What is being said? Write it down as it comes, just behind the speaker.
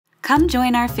Come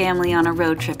join our family on a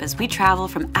road trip as we travel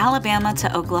from Alabama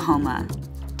to Oklahoma.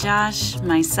 Josh,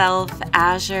 myself,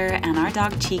 Azure, and our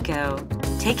dog Chico,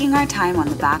 taking our time on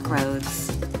the back roads.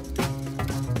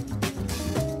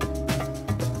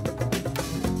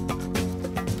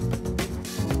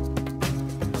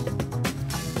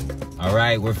 All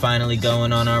right, we're finally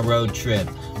going on our road trip.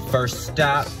 First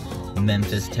stop,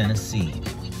 Memphis, Tennessee.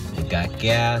 We got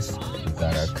gas, we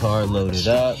got our car loaded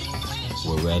up,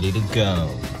 we're ready to go.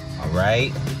 All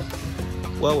right?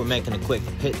 Well, we're making a quick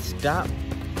pit stop.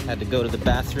 Had to go to the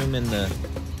bathroom in the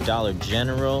Dollar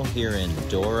General here in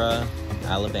Dora,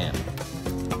 Alabama.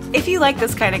 If you like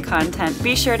this kind of content,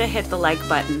 be sure to hit the like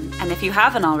button. And if you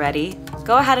haven't already,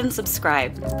 go ahead and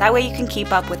subscribe. That way you can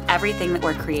keep up with everything that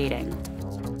we're creating.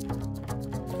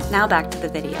 Now back to the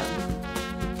video.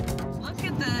 Look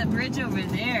at the bridge over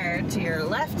there to your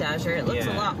left, Azure. It looks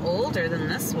a lot older than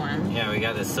this one. Yeah, we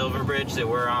got the silver bridge that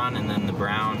we're on and then the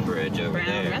brown bridge over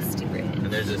there. Brown rusty bridge. And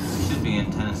there's a, should be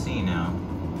in Tennessee now.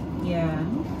 Yeah.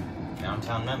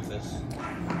 Downtown Memphis.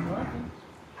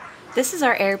 This is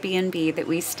our Airbnb that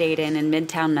we stayed in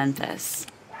Midtown Memphis.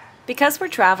 Because we're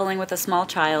traveling with a small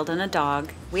child and a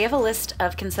dog, we have a list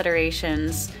of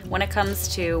considerations when it comes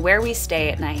to where we stay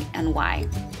at night and why.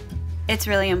 It's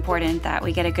really important that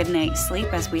we get a good night's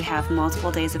sleep as we have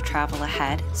multiple days of travel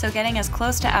ahead. So getting as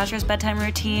close to Azure's bedtime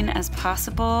routine as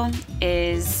possible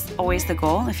is always the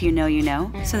goal. If you know, you know.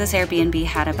 So this Airbnb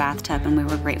had a bathtub and we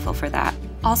were grateful for that.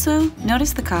 Also,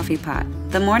 notice the coffee pot.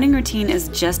 The morning routine is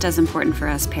just as important for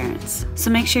us parents. So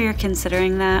make sure you're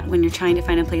considering that when you're trying to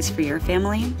find a place for your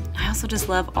family. I also just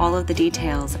love all of the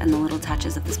details and the little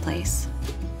touches of this place.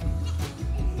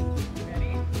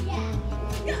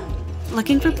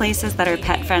 Looking for places that are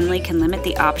pet friendly can limit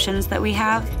the options that we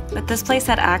have, but this place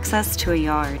had access to a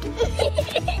yard.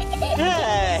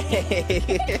 Hey!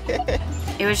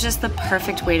 It was just the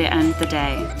perfect way to end the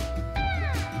day.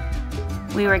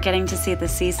 We were getting to see the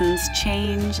seasons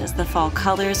change as the fall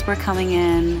colors were coming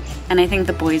in, and I think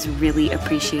the boys really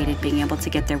appreciated being able to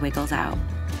get their wiggles out.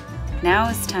 Now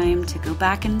it's time to go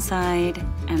back inside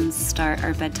and start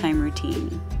our bedtime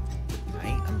routine.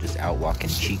 I'm just out walking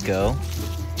Chico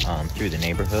through the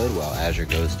neighborhood while Azure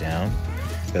goes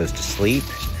to sleep.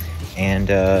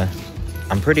 And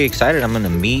I'm pretty excited. I'm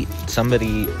gonna meet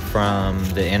somebody from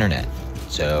the internet.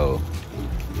 So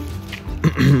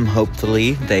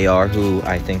hopefully they are who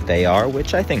I think they are,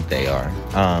 which I think they are.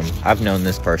 I've known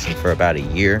this person for about a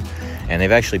year, and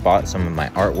they've actually bought some of my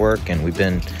artwork, and we've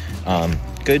been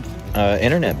good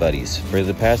internet buddies for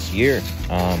the past year.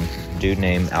 Dude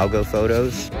named Algo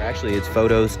Photos. Or actually, it's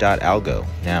photos.algo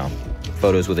now.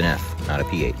 Photos with an F, not a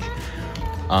PH.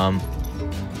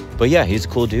 But yeah, he's a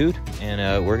cool dude,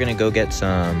 and we're gonna go get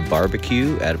some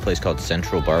barbecue at a place called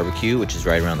Central Barbecue, which is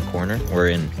right around the corner. We're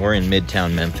in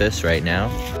Midtown Memphis right now,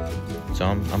 so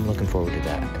I'm looking forward to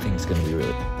that. I think it's gonna be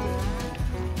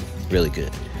really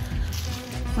good.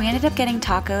 We ended up getting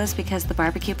tacos because the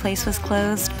barbecue place was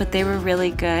closed, but they were really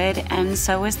good, and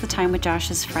so was the time with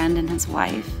Josh's friend and his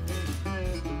wife.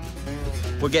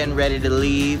 We're getting ready to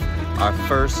leave our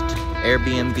first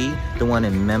Airbnb, the one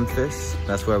in Memphis.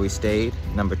 That's where we stayed,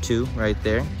 number 2 right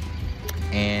there.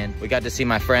 And we got to see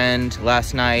my friend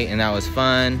last night, and that was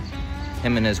fun.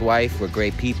 Him and his wife were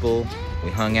great people.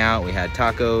 We hung out, we had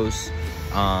tacos.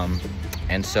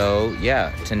 And so,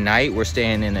 yeah, tonight we're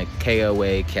staying in a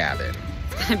KOA cabin.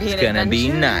 It's gonna be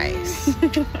nice.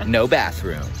 No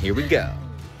bathroom, here we go.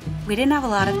 We didn't have a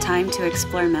lot of time to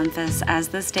explore Memphis, as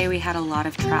this day we had a lot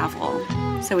of travel.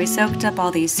 So we soaked up all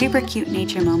these super cute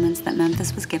nature moments that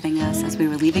Memphis was giving us as we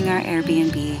were leaving our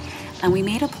Airbnb, and we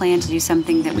made a plan to do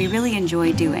something that we really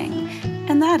enjoy doing,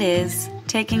 and that is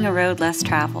taking a road less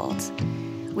traveled.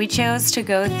 We chose to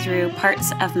go through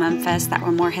parts of Memphis that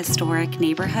were more historic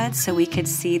neighborhoods so we could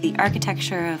see the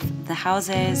architecture of the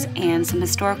houses and some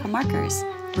historical markers.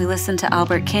 We listened to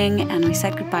Albert King, and we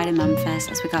said goodbye to Memphis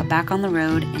as we got back on the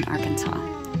road in Arkansas.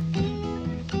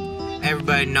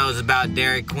 Everybody knows about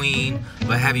Dairy Queen,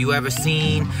 but have you ever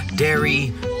seen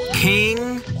Dairy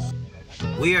King?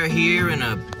 We are here in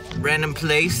a random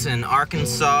place in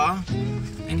Arkansas,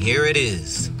 and here it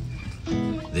is,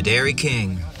 the Dairy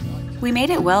King. We made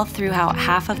it well throughout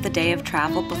half of the day of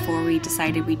travel before we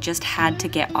decided we just had to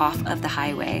get off of the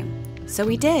highway. So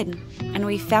we did, and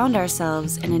we found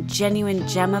ourselves in a genuine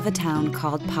gem of a town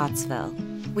called Pottsville.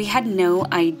 We had no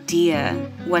idea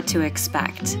what to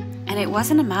expect, and it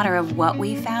wasn't a matter of what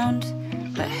we found,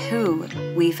 but who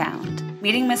we found.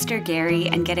 Meeting Mr. Gary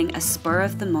and getting a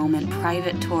spur-of-the-moment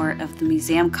private tour of the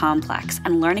museum complex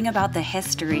and learning about the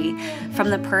history from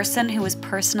the person who was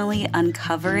personally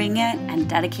uncovering it and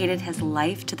dedicated his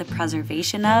life to the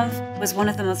preservation of was one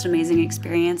of the most amazing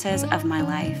experiences of my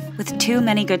life. With too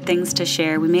many good things to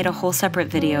share, we made a whole separate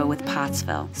video with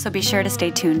Pottsville, so be sure to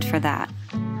stay tuned for that.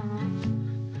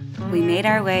 We made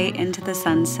our way into the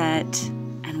sunset,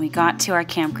 and we got to our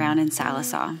campground in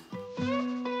Sallisaw.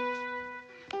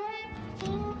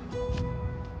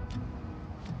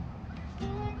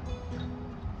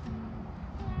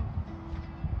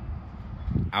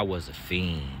 I was a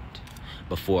fiend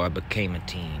before I became a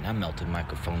teen. I melted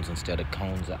microphones instead of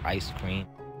cones of ice cream.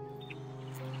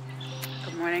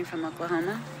 Good morning from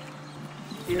Oklahoma.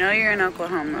 You know you're in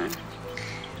Oklahoma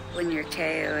when your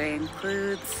KOA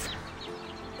includes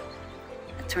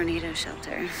a tornado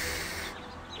shelter.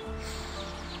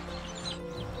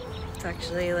 It's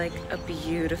actually like a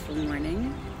beautiful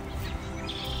morning.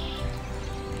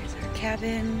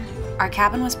 Cabin. Our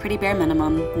cabin was pretty bare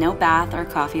minimum, no bath or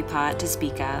coffee pot to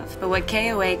speak of. But what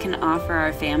KOA can offer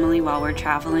our family while we're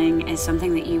traveling is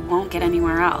something that you won't get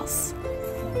anywhere else.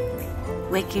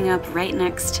 Waking up right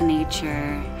next to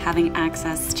nature, having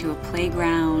access to a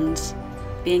playground,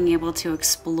 being able to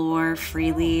explore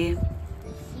freely.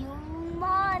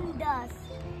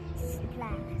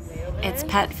 It's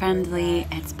pet friendly,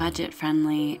 it's budget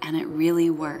friendly, and it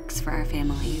really works for our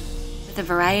family. With a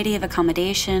variety of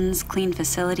accommodations, clean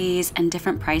facilities, and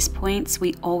different price points,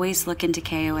 we always look into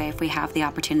KOA if we have the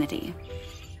opportunity.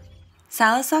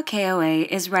 Sallisaw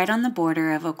KOA is right on the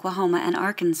border of Oklahoma and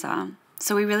Arkansas,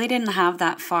 so we really didn't have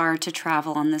that far to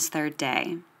travel on this third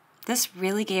day. This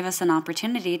really gave us an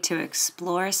opportunity to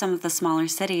explore some of the smaller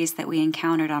cities that we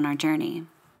encountered on our journey.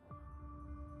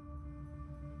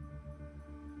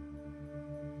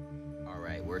 All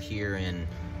right, we're here in,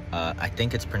 I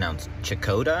think it's pronounced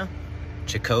Checotah,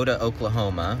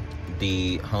 Oklahoma,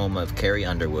 the home of Carrie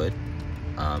Underwood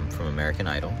from American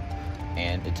Idol.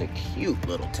 And it's a cute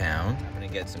little town. I'm gonna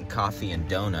get some coffee and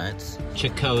donuts.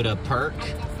 Checotah Perk.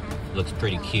 Looks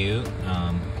pretty cute.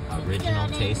 Original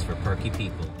taste for perky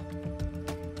people.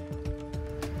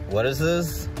 What is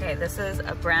this? Okay, this is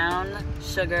a brown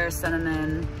sugar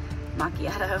cinnamon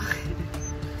macchiato.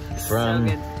 From?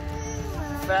 So good.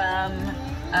 From,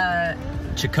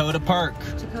 Checotah Park.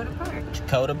 Checotah Park.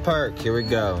 Checotah Park. Here we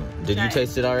go. Did you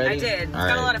taste it already? I did. It's All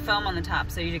got right. a lot of foam on the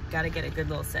top, so you gotta get a good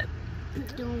little sip.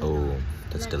 Oh,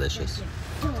 that's delicious.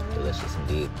 Delicious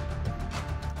indeed.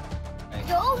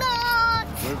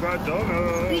 Donuts! We got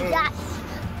donuts! We got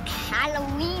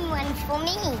Halloween ones for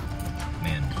me.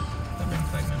 Man, that brings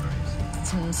back memories.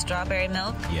 Some strawberry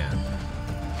milk. Yeah.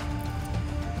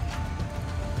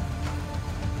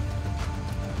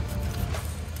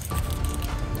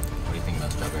 What do you think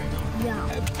about strawberry milk? Yeah.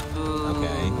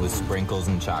 Okay, with sprinkles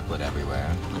and chocolate everywhere.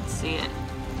 Let's see it.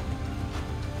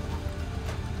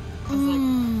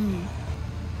 Mmm.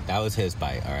 That was his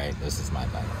bite, all right? This is my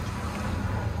bite.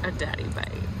 A daddy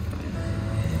bite.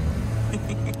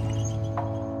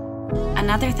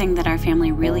 Another thing that our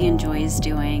family really enjoys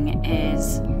doing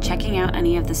is checking out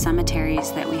any of the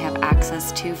cemeteries that we have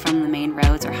access to from the main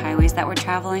roads or highways that we're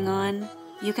traveling on.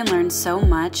 You can learn so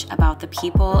much about the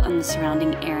people and the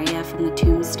surrounding area from the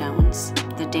tombstones,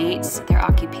 the dates, their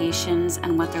occupations,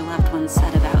 and what their loved ones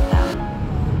said about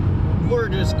them. We're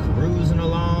just cruising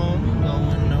along,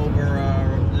 going over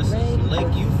this is Lake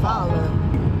Eufaula.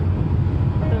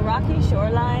 The rocky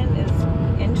shoreline is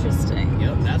interesting.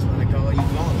 Yep, that's what they call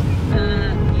Eufaula.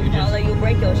 You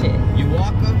break your shit. You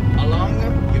walk up, along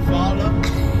her, you fall up,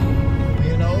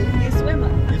 you know. You swim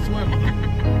up. You swim.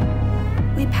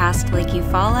 We passed Lake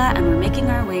Eufaula and we're making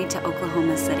our way to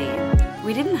Oklahoma City.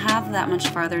 We didn't have that much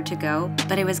farther to go,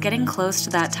 but it was getting close to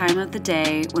that time of the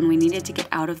day when we needed to get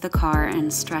out of the car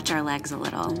and stretch our legs a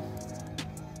little.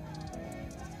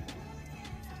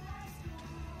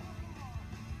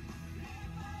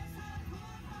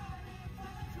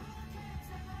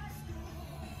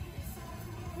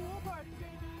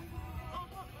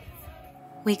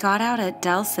 We got out at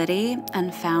Del City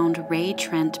and found Ray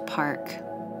Trent Park.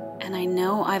 And I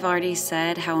know I've already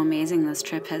said how amazing this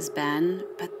trip has been,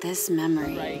 but this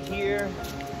memory. Right here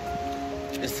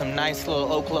is some nice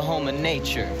little Oklahoma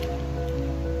nature.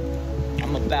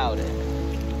 I'm about it.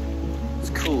 It's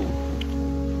cool.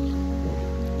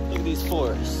 Look at these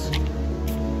forests.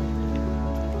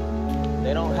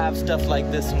 They don't have stuff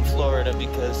like this in Florida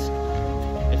because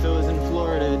if it was in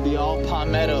Florida, it'd be all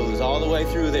palmettos all the way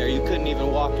through there. You couldn't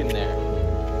even walk in there.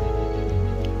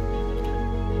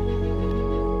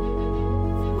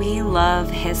 We love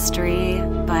history,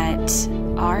 but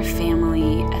our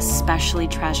family especially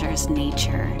treasures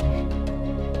nature.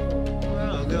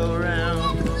 I'll go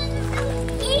around.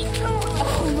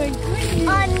 Oh my goodness.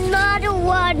 Another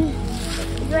one.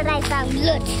 what I found.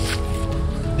 Look.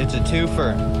 It's a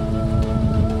twofer.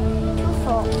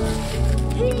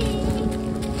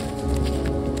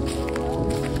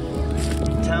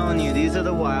 I'm telling you, these are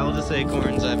the wildest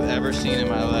acorns I've ever seen in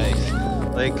my life.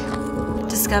 Like,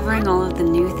 Discovering all of the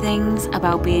new things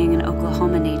about being in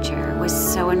Oklahoma nature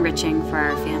was so enriching for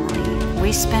our family.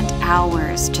 We spent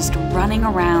hours just running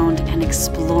around and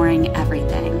exploring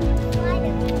everything.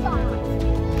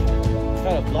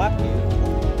 try to block you.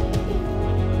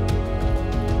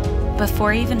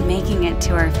 Before even making it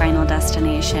to our final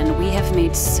destination, we have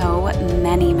made so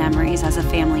many memories as a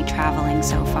family traveling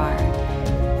so far.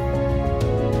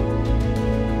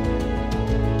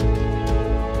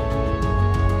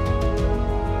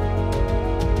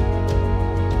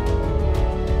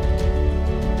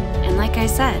 And like I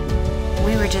said,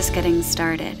 we were just getting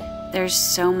started. There's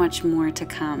so much more to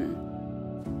come.